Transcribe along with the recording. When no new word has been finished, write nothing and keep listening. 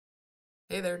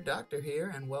Hey there, Doctor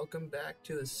here, and welcome back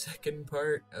to the second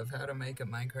part of how to make a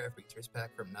Minecraft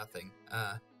Resourcepack from nothing.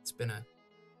 It's been a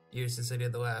year since I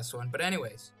did the last one, but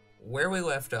anyways, where we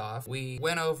left off, we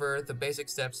went over the basic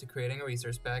steps to creating a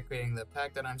resource pack, creating the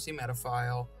pack.mc meta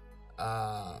file,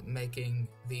 making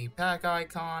the pack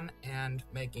icon, and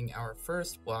making our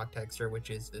first block texture, which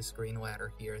is this green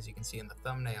ladder here, as you can see in the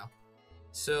thumbnail.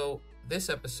 So, this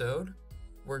episode,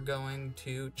 we're going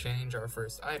to change our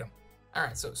first item.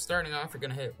 Alright, so starting off, you're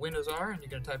going to hit Windows R, and you're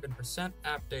going to type in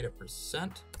 %appdata%.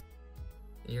 And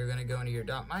you're going to go into your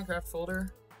 .minecraft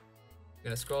folder. You're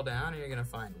going to scroll down, and you're going to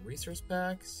find Resource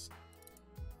Packs.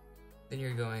 Then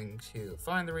you're going to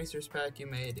find the resource pack you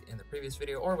made in the previous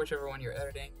video, or whichever one you're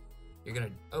editing. You're going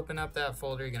to open up that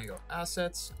folder, you're going to go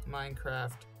Assets,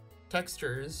 Minecraft,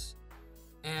 Textures,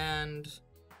 and,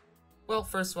 well,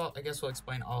 first of all, I guess we'll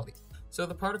explain all of these. So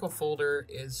the particle folder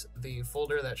is the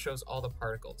folder that shows all the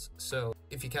particles. So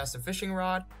if you cast a fishing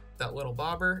rod, that little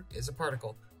bobber is a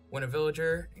particle. When a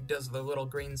villager does the little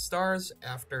green stars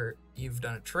after you've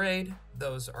done a trade,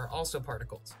 those are also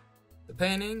particles. The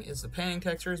painting is the painting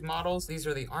textures models. These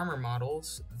are the armor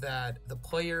models that the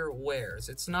player wears.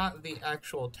 It's not the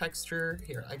actual texture.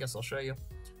 Here, I guess I'll show you.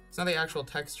 It's not the actual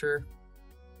texture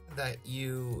that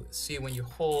you see when you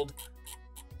hold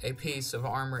a piece of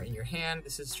armor in your hand.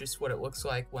 This is just what it looks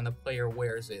like when the player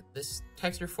wears it. This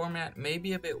texture format may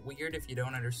be a bit weird if you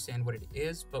don't understand what it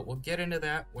is, but we'll get into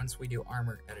that once we do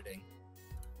armor editing.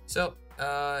 So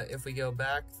if we go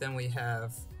back, then we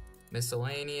have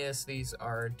miscellaneous. These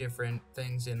are different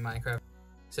things in Minecraft,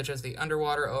 such as the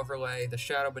underwater overlay, the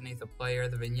shadow beneath the player,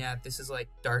 the vignette. This is like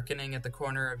darkening at the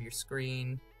corner of your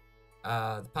screen.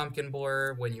 The pumpkin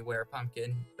blur when you wear a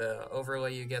pumpkin, the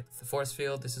overlay you get, the force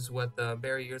field, this is what the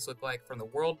barriers look like from the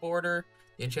world border,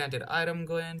 the enchanted item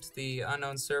glint, the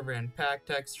unknown server and pack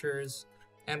textures,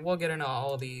 and we'll get into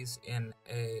all of these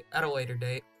at a later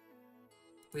date.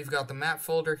 We've got the map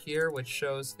folder here, which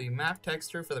shows the map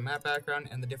texture for the map background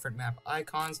and the different map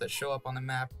icons that show up on the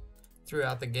map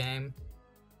throughout the game.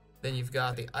 Then you've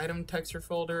got the item texture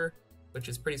folder, which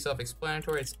is pretty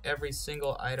self-explanatory. It's every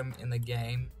single item in the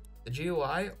game. The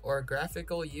GUI, or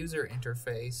Graphical User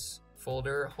Interface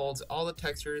folder, holds all the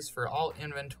textures for all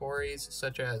inventories,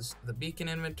 such as the beacon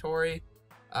inventory,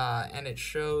 and it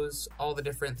shows all the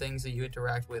different things that you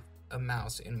interact with a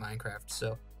mouse in Minecraft.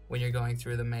 So when you're going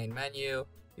through the main menu,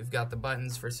 you've got the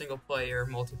buttons for single player,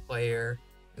 multiplayer,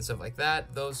 and stuff like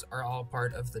that. Those are all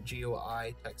part of the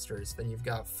GUI textures. Then you've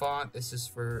got font. This is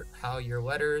for how your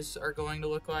letters are going to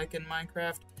look like in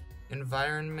Minecraft.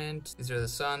 Environment, these are the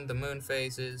sun, the moon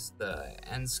phases, the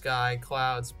end sky,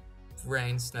 clouds,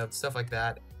 rain, snow, stuff like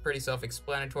that. Pretty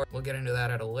self-explanatory. We'll get into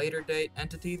that at a later date.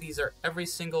 Entity, these are every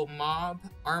single mob,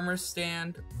 armor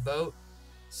stand, boat,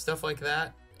 stuff like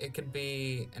that. It could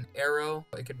be an arrow,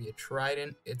 it could be a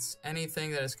trident. It's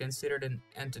anything that is considered an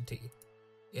entity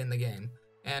in the game.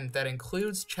 And that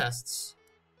includes chests.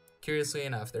 Curiously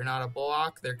enough, they're not a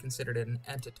block, they're considered an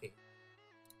entity.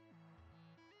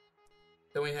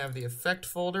 Then we have the effect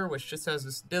folder, which just has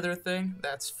this dither thing.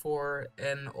 That's for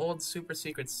an old super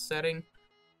secret setting.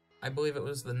 I believe it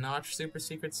was the notch super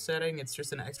secret setting. It's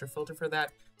just an extra filter for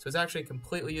that. So it's actually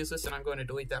completely useless, and I'm going to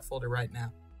delete that folder right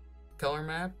now. Color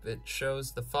map, it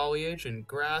shows the foliage and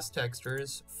grass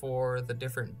textures for the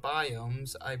different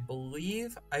biomes. I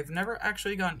believe I've never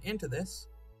actually gone into this,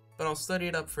 but I'll study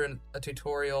it up for a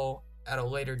tutorial at a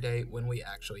later date when we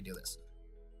actually do this.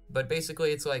 But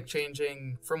basically, it's like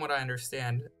changing, from what I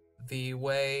understand, the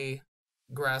way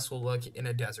grass will look in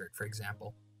a desert, for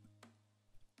example.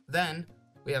 Then,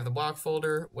 we have the block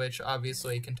folder, which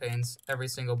obviously contains every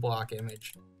single block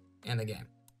image in the game.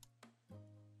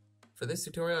 For this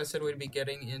tutorial, I said we'd be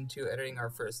getting into editing our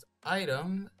first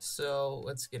item, so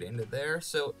let's get into there.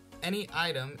 So, any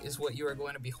item is what you are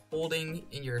going to be holding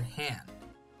in your hand.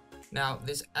 Now,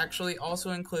 this actually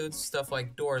also includes stuff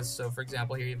like doors. So, for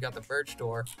example, here you've got the birch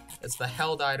door. It's the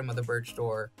held item of the birch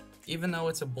door. Even though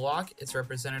it's a block, it's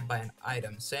represented by an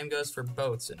item. Same goes for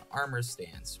boats and armor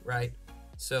stands, right?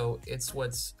 So, it's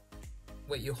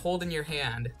what you hold in your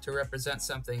hand to represent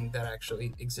something that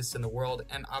actually exists in the world.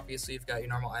 And obviously, you've got your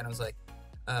normal items like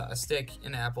a stick,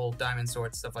 an apple, diamond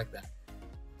sword, stuff like that.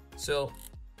 So,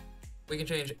 we can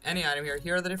change any item here.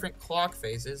 Here are the different clock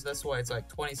phases. That's why it's like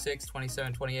 26,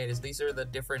 27, 28. These are the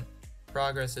different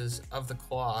progresses of the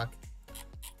clock.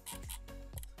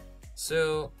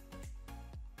 So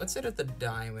let's hit at the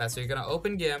diamond. So you're gonna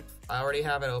open GIMP. I already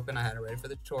have it open. I had it ready for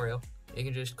the tutorial. You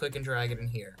can just click and drag it in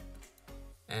here.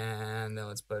 And then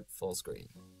let's put full screen.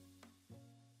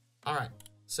 All right.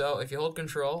 So if you hold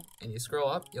Control and you scroll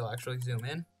up, you'll actually zoom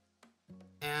in.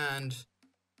 And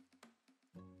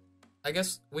I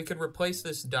guess we could replace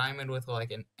this diamond with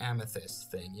like an amethyst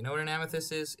thing. You know what an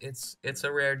amethyst is? It's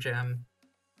a rare gem.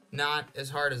 Not as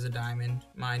hard as a diamond,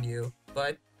 mind you,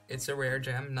 but it's a rare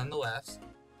gem nonetheless.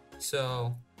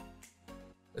 So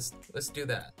let's do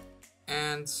that.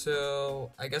 And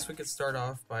so I guess we could start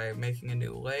off by making a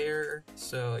new layer.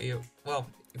 So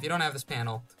if you don't have this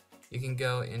panel, you can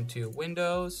go into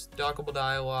Windows, Dockable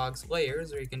Dialogues,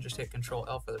 Layers, or you can just hit Control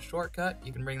L for the shortcut.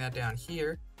 You can bring that down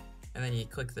here, and then you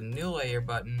click the New Layer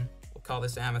button. We'll call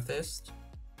this Amethyst,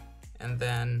 and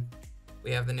then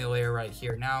we have the new layer right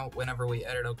here. Now, whenever we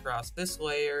edit across this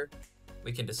layer,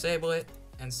 we can disable it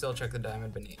and still check the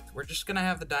diamond beneath. We're just gonna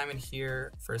have the diamond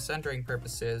here for centering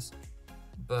purposes,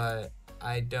 but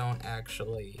I don't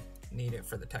actually need it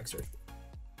for the texture.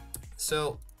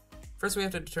 So first we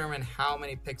have to determine how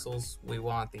many pixels we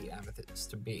want the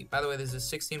amethyst to be. By the way, this is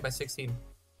 16 by 16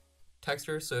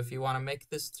 texture, so if you want to make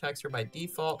this texture by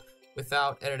default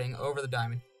without editing over the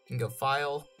diamond, you can go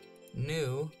File,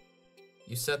 New,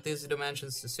 you set these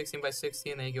dimensions to 16 by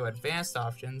 16, then you go Advanced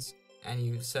Options, and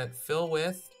you set Fill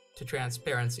Width to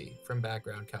Transparency from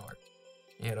background color.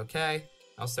 You hit OK.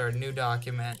 I'll start a new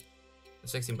document of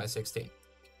 16 by 16.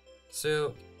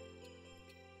 So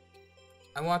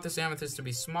I want this amethyst to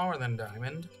be smaller than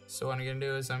diamond, so what I'm going to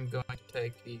do is I'm going to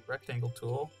take the rectangle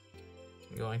tool.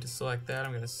 I'm going to select that.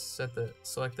 I'm going to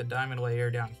select the diamond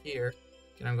layer down here,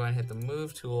 and I'm going to hit the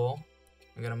Move tool.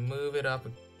 I'm going to move it up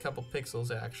a couple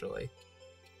pixels actually.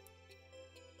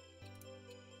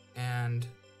 And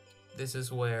this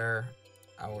is where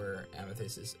our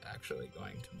amethyst is actually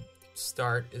going to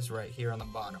start, is right here on the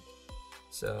bottom.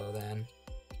 So then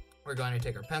we're going to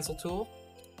take our pencil tool,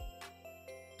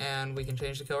 and we can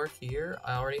change the color here.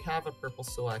 I already have a purple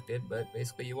selected, but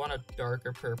basically you want a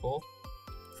darker purple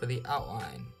for the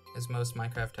outline, as most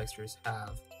Minecraft textures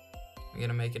have. I'm going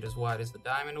to make it as wide as the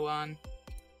diamond one,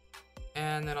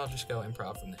 and then I'll just go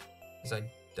improv from there, because I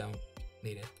don't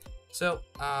need it. So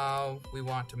we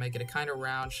want to make it a kind of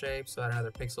round shape, so add another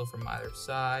pixel from either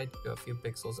side, go a few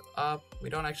pixels up. We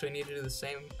don't actually need to do the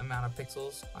same amount of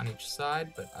pixels on each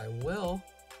side, but I will,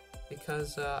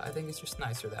 because I think it's just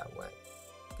nicer that way.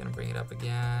 Gonna bring it up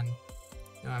again.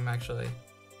 You know, I'm actually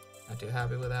not too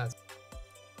happy with that.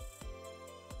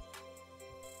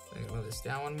 I'm gonna move this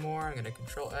down one more. I'm gonna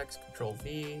Control X, Control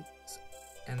V,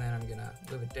 and then I'm gonna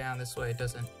move it down this way. It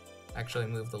doesn't actually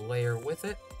move the layer with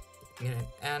it. I'm gonna hit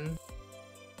N.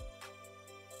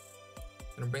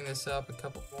 I'm gonna bring this up a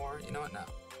couple more. You know what? No,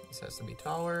 this has to be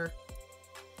taller.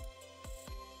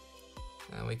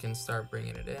 And we can start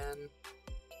bringing it in.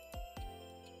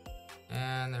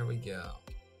 And there we go.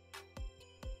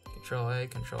 Control A,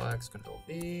 Control X, Control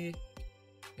V.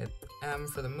 Hit M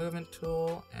for the movement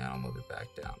tool, and I'll move it back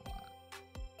down one.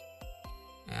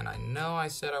 And I know I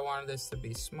said I wanted this to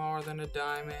be smaller than a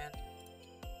diamond,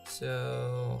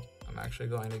 so I'm actually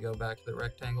going to go back to the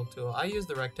rectangle tool. I use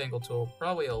the rectangle tool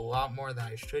probably a lot more than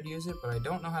I should use it, but I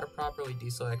don't know how to properly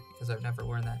deselect because I've never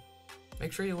learned that.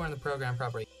 Make sure you learn the program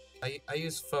properly. I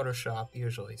use Photoshop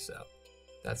usually, so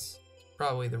that's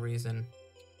probably the reason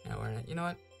I learn it. You know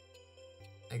what?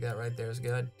 I think that right there is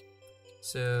good.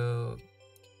 So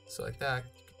select that,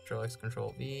 Control X,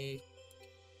 Control V,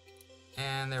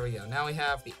 and there we go. Now we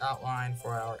have the outline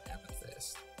for our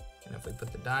amethyst. And if we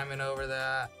put the diamond over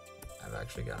that, I've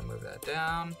actually got to move that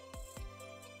down.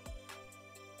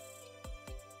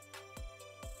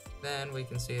 Then we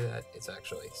can see that it's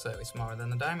actually slightly smaller than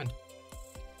the diamond.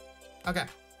 Okay,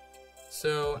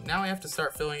 so now we have to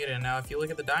start filling it in. Now if you look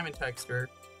at the diamond texture,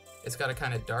 it's got a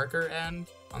kind of darker end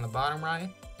on the bottom right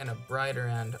and a brighter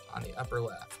end on the upper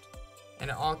left. And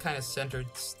it all kind of centered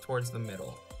towards the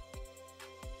middle.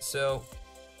 So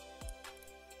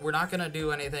we're not going to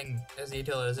do anything as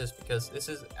detailed as this because this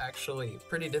is actually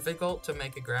pretty difficult to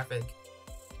make a graphic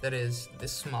that is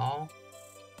this small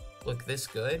look this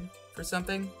good for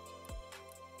something.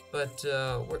 But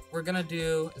we're going to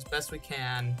do as best we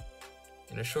can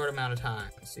in a short amount of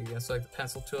time. So you're going to select the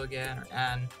pencil tool again, or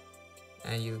N,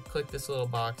 and you click this little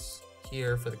box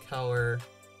here for the color,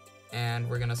 and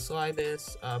we're going to slide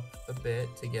this up a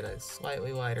bit to get a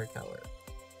slightly lighter color.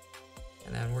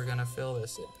 And then we're going to fill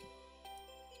this in.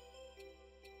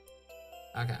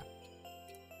 Okay.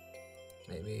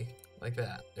 Maybe like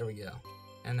that. There we go.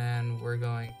 And then we're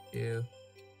going to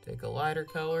take a lighter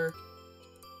color,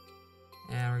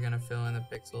 and we're going to fill in the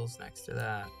pixels next to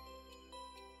that.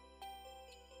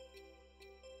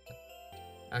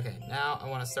 Okay, now I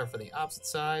want to start for the opposite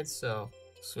side, so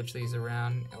switch these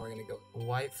around, and we're going to go with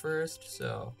white first,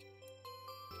 so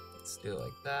let's do it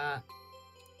like that.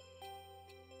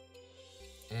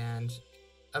 And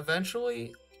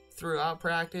eventually, throughout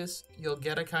practice, you'll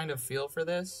get a kind of feel for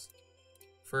this,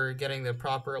 for getting the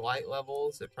proper light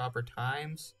levels at proper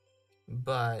times.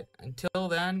 But until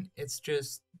then, it's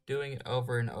just doing it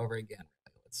over and over again.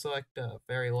 Let's select a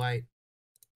very light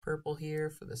purple here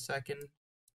for the second.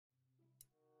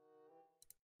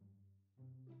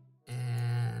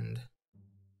 And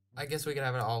I guess we could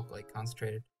have it all like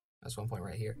concentrated. That's one point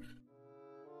right here.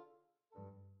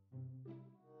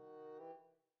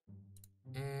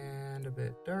 And a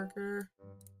bit darker.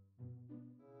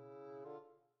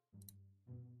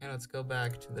 And let's go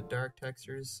back to the dark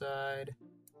textures side.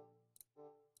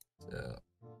 So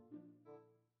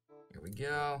here we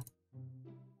go.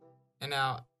 And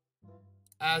now,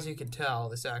 as you can tell,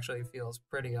 this actually feels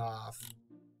pretty off.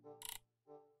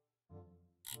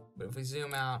 But if we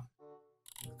zoom out,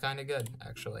 kind of good,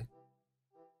 actually.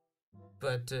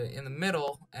 But in the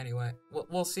middle, anyway,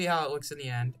 we'll see how it looks in the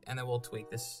end, and then we'll tweak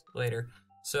this later.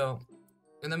 So,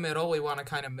 in the middle, we want a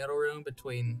kind of middle room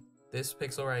between this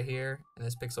pixel right here and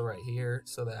this pixel right here,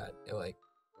 so that it like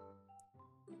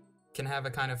can have a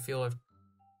kind of feel of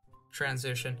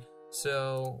transition.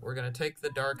 So we're gonna take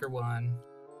the darker one.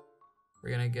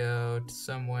 We're gonna go to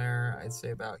somewhere, I'd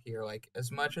say about here, like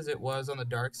as much as it was on the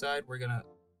dark side. We're gonna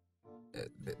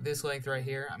this length right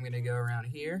here. I'm gonna go around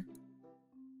here.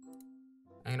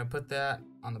 I'm gonna put that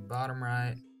on the bottom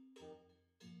right,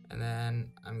 and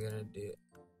then I'm gonna do.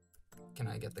 Can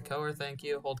I get the color? Thank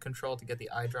you. Hold Control to get the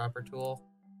eyedropper tool,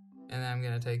 and then I'm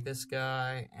gonna take this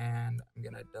guy and I'm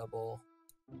gonna double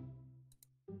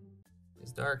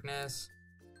his darkness,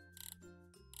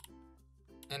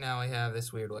 and now we have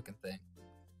this weird looking thing.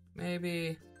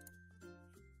 Maybe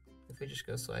if we just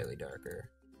go slightly darker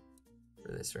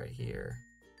for this right here,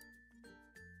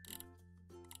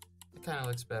 it kind of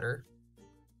looks better.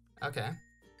 Okay,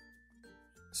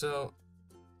 so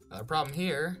the problem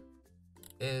here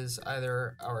is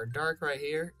either our dark right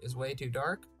here is way too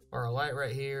dark, or our light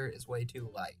right here is way too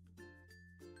light.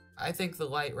 I think the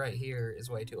light right here is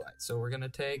way too light, so we're gonna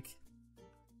take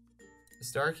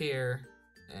this dark here,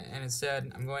 and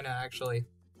instead I'm going to actually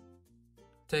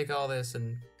take all this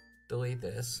and delete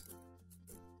this.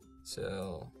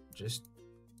 So just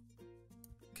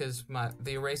because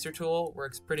the eraser tool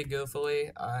works pretty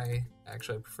goofily, I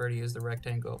actually prefer to use the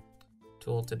rectangle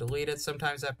tool to delete it.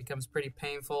 Sometimes that becomes pretty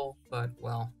painful, but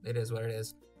well, it is what it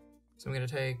is. So I'm gonna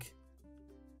take,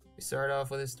 we start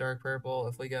off with this dark purple.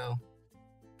 If we go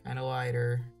kind of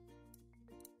lighter,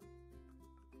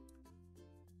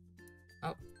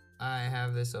 oh, I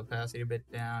have this opacity a bit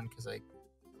down because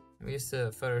I'm used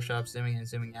to Photoshop zooming in,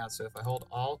 zooming out, so if I hold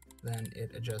Alt, then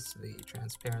it adjusts the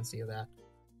transparency of that.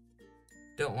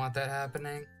 Don't want that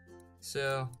happening,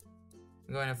 so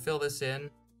I'm going to fill this in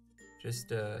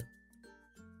just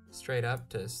straight up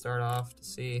to start off to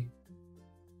see.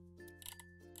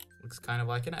 Looks kind of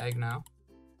like an egg now.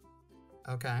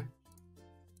 Okay.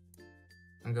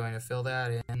 I'm going to fill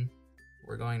that in.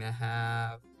 We're going to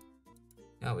have,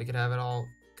 we could have it all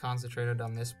concentrated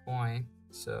on this point,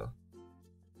 so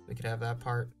we could have that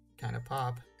part kind of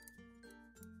pop.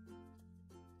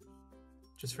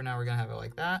 Just for now, we're gonna have it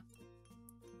like that.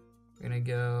 We're gonna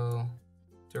go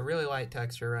to a really light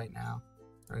texture right now.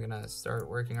 We're gonna start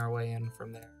working our way in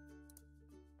from there,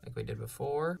 like we did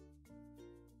before.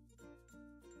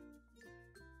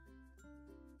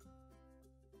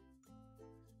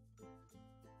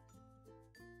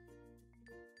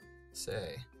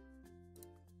 Say,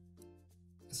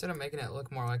 instead of making it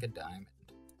look more like a diamond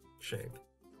shape,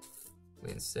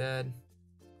 we instead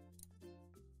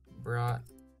brought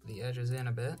the edges in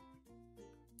a bit.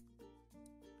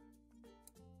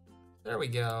 There we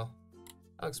go.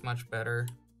 That looks much better.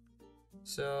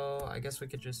 So I guess we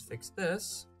could just fix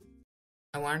this.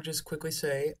 I want to just quickly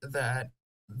say that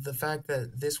the fact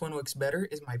that this one looks better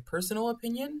is my personal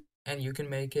opinion, and you can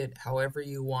make it however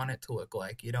you want it to look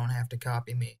like. You don't have to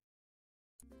copy me.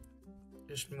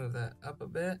 Just move that up a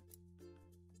bit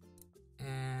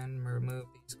and remove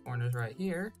these corners right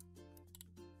here.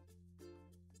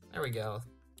 There we go.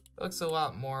 It looks a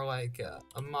lot more like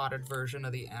a modded version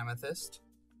of the Amethyst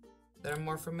that I'm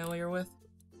more familiar with.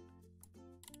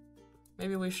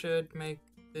 Maybe we should make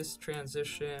this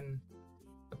transition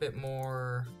a bit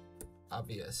more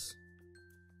obvious.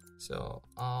 So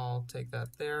I'll take that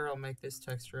there. I'll make this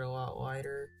texture a lot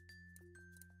lighter.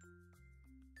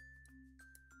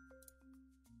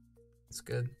 It's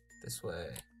good this way.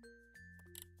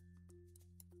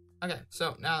 Okay,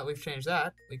 so now that we've changed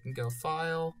that, we can go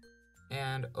File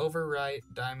and overwrite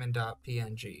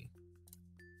diamond.png.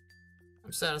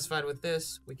 I'm satisfied with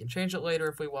this. We can change it later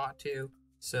if we want to,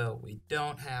 so we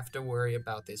don't have to worry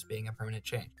about this being a permanent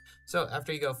change. So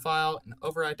after you go File and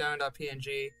overwrite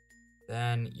diamond.png,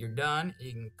 then you're done.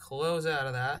 You can close out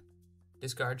of that.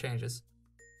 discard changes.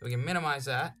 We can minimize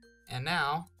that, and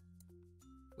now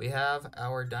we have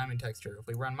our diamond texture. If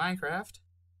we run Minecraft,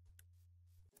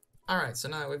 alright, so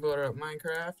now that we've loaded up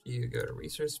Minecraft, you go to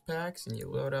resource packs and you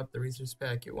load up the resource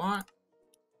pack you want,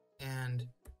 and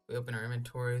we open our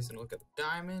inventories and look up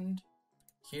diamond.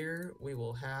 Here we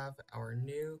will have our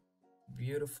new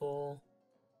beautiful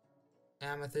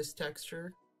amethyst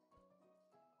texture,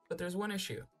 but there's one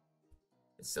issue.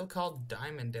 It's still called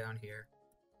diamond down here.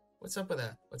 What's up with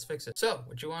that? Let's fix it. So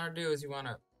what you want to do is you want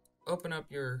to open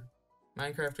up your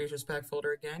Minecraft Resource Pack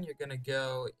folder again. You're going to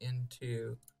go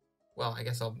into, well, I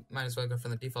guess might as well go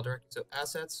from the default directory. So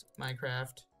assets,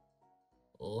 Minecraft,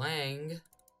 lang,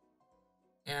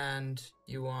 and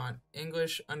you want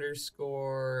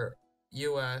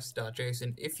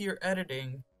English_us.json. If you're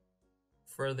editing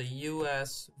for the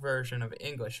US version of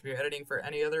English, if you're editing for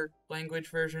any other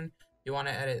language version, you want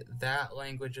to edit that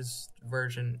language's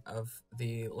version of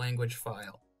the language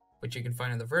file, which you can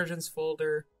find in the versions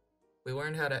folder. We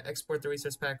learned how to export the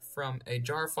resource pack from a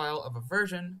jar file of a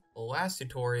version last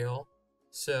tutorial,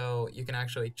 so you can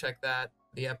actually check that.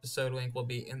 The episode link will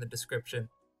be in the description,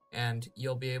 and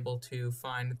you'll be able to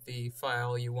find the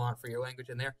file you want for your language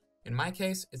in there. In my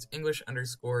case, it's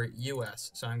English_US,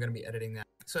 so I'm going to be editing that.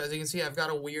 So as you can see, I've got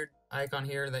a weird icon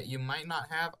here that you might not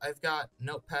have. I've got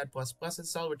Notepad++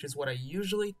 installed, which is what I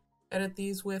usually edit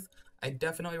these with. I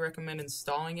definitely recommend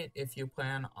installing it if you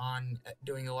plan on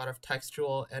doing a lot of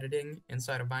textual editing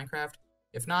inside of Minecraft.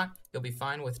 If not, you'll be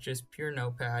fine with just pure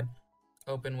Notepad.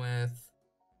 Open with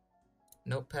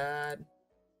Notepad.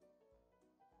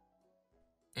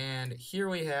 And here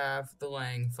we have the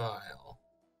lang file.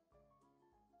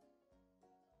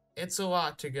 It's a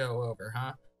lot to go over,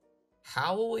 huh?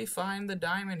 How will we find the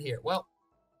diamond here? Well,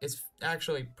 it's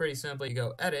actually pretty simple. You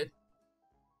go edit,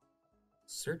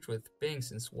 search with Bing.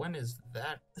 Since when is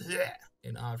that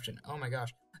an option? Oh my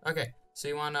gosh. Okay, so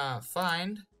you want to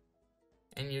find,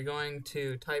 and you're going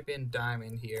to type in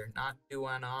diamond here. Not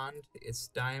on, it's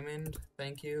diamond.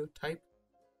 Thank you. Type.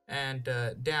 And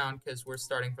down, because we're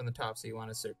starting from the top, so you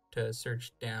want to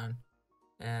search down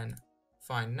and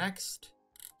find next.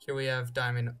 Here we have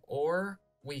diamond ore.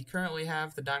 We currently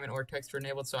have the diamond ore texture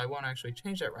enabled, so I won't actually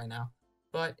change that right now.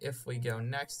 But if we go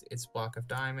next, it's block of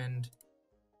diamond.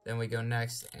 Then we go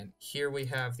next, and here we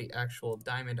have the actual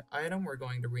diamond item. We're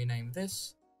going to rename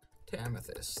this to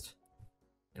Amethyst.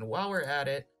 And while we're at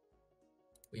it,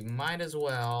 we might as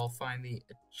well find the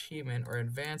achievement, or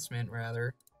advancement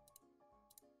rather,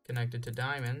 connected to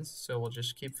diamonds. So we'll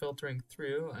just keep filtering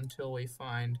through until we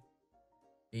find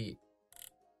the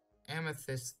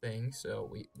amethyst thing. So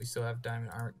we still have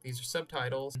diamond armor. These are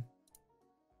subtitles.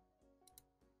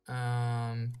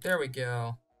 There we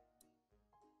go.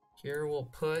 Here we'll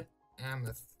put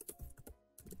amethyst.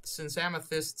 Since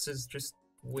amethyst is just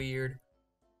weird,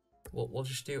 we'll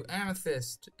just do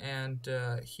amethyst, and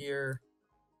here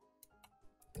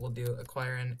we'll do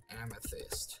acquire an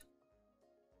amethyst.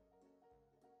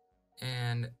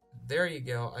 And there you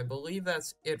go. I believe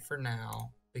that's it for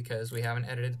now, because we haven't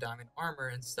edited diamond armor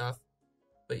and stuff.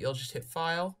 But you'll just hit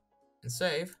file and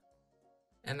save,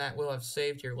 and that will have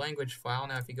saved your language file.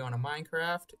 Now if you go into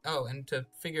Minecraft, oh, and to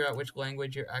figure out which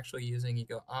language you're actually using, you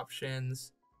go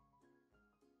options,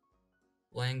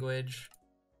 language,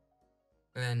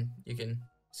 and then you can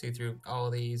see through all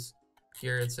of these.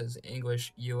 Here it says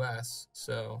English US,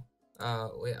 so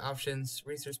we have options,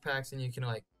 resource packs, and you can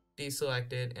like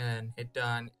deselect it and hit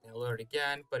done and load it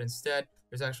again. But instead,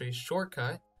 there's actually a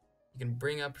shortcut. You can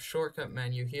bring up a shortcut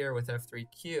menu here with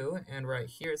F3Q, and right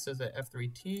here it says that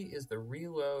F3T is the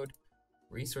reload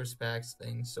resource packs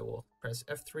thing. So we'll press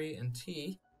F3 and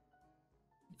T.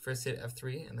 First hit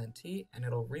F3 and then T, and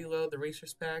it'll reload the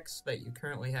resource packs that you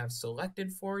currently have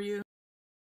selected for you.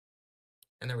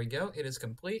 And there we go, it is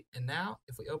complete. And now,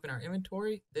 if we open our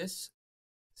inventory, this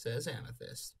says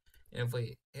Amethyst. And if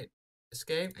we hit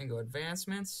escape and go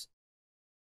advancements,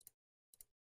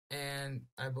 and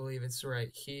I believe it's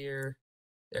right here,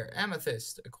 there,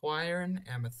 Amethyst, acquire an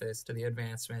amethyst to the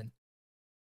advancement.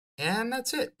 And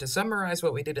that's it. To summarize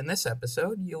what we did in this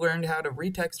episode, you learned how to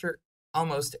retexture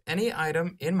almost any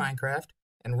item in Minecraft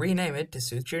and rename it to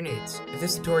suit your needs. If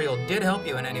this tutorial did help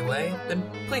you in any way, then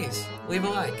please leave a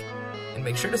like. And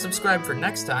make sure to subscribe for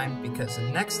next time, because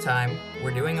next time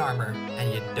we're doing armor,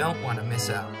 and you don't want to miss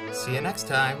out. See you next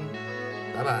time.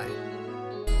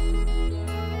 Bye-bye.